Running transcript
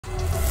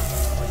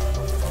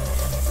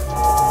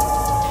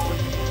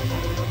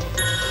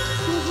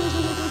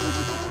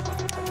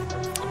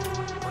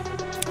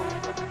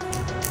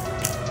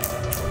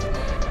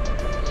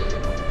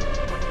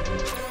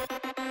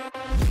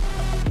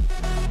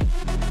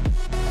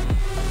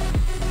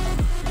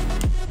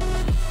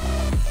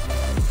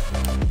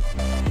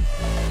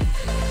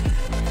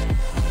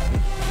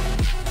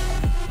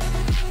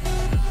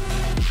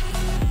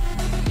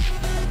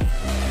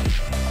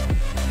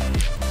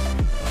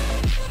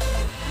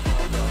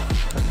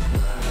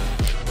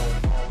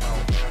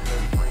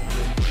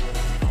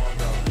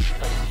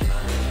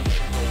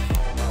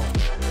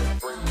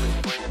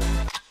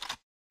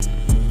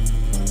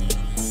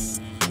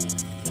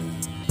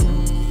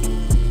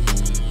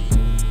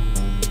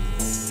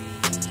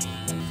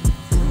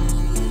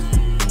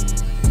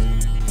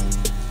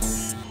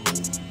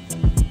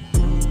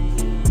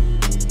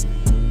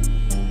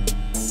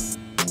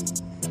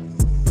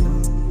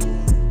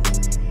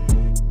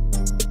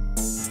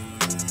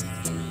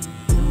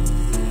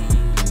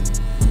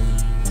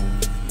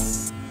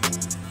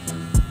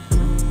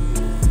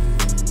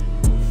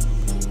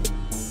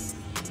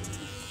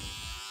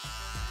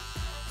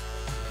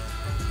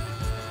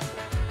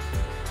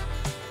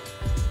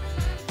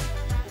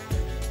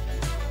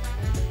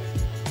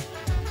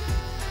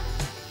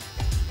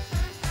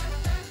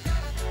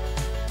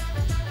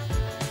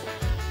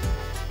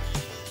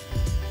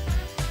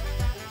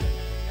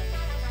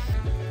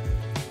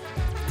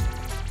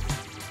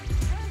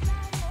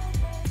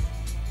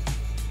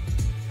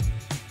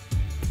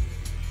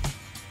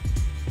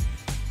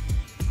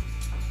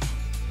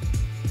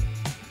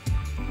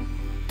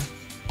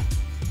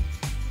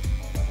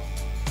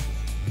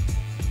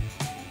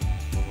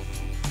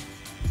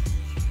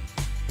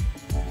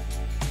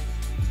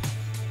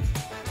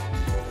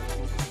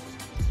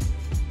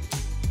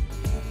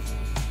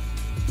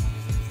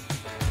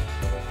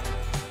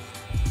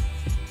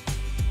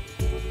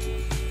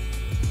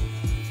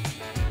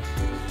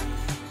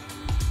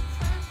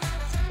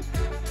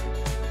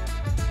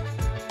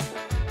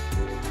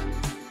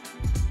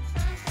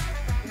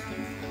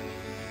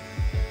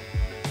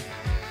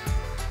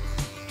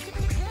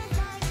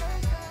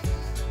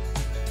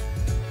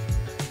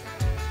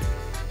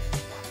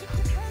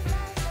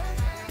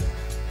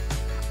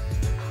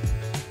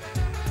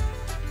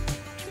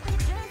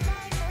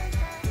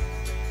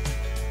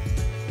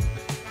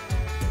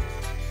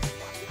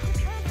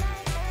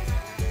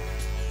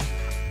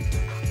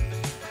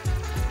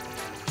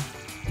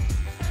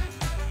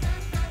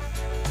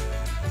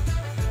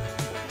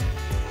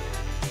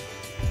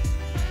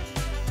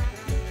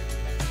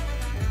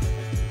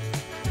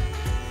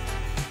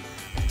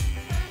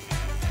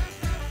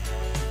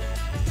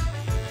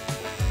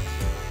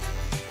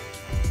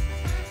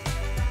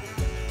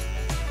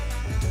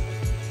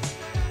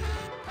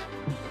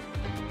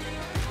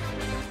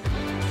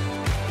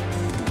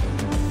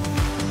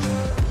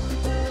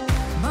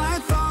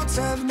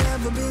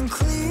never been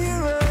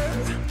clearer.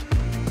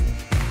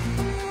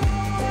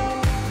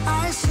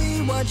 I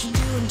see what you're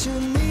doing to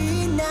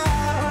me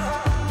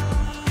now.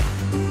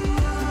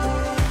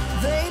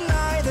 They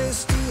lie, they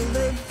steal,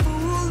 they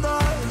fooled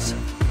us.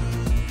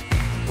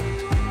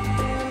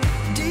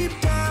 Deep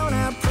down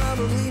I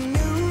probably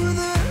knew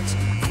this.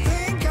 I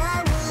think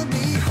I will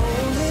be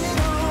holding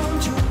on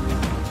to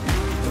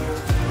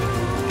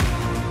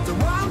the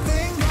one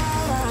thing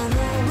that I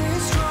know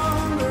is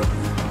stronger.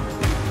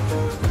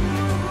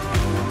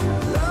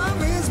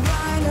 Love is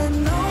blind and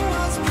no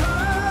one's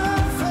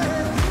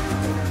perfect.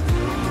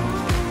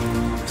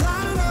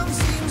 Platinum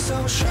seems so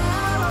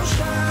shallow,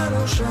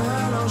 shallow,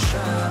 shallow,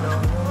 shallow.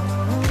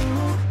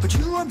 But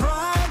you are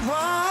bright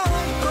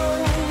white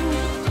gold.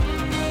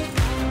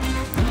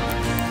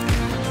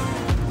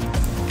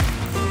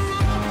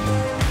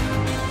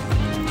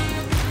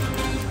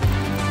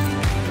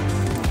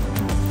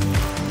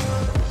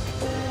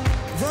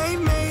 They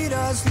made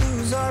us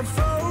lose our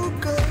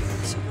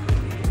focus.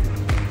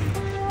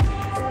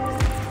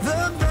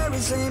 The very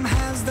same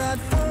hands that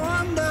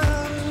formed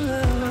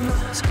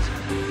us.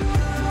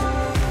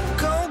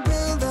 Go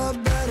build a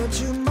better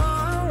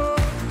tomorrow.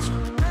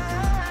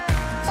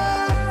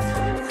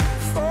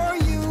 For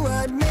you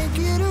I'd make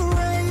it a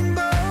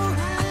rainbow.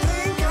 I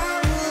think I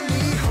will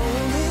be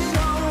holding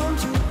on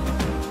to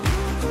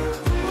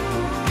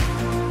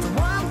the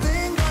one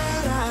thing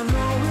that I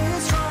know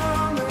is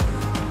stronger.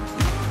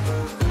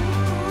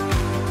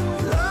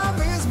 Love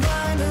is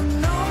blind and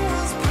no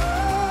one's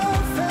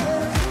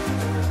perfect.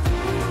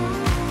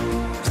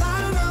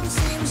 Platinum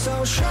seems so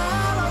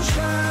shallow,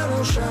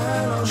 shallow,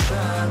 shallow,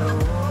 shallow.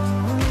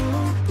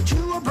 But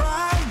you are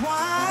bright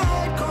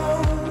white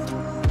gold.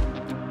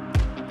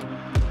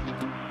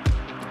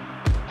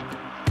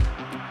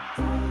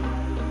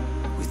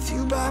 With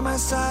you by my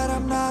side,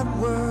 I'm not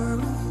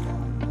worried.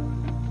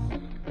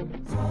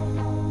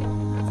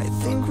 I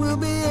think we'll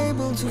be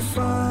able to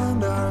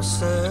find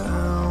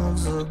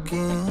ourselves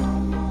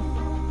again.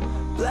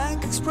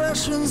 Blank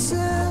expressions,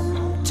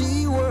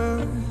 empty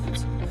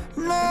words.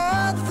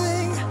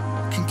 Nothing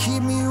can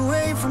keep me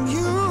away from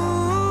you.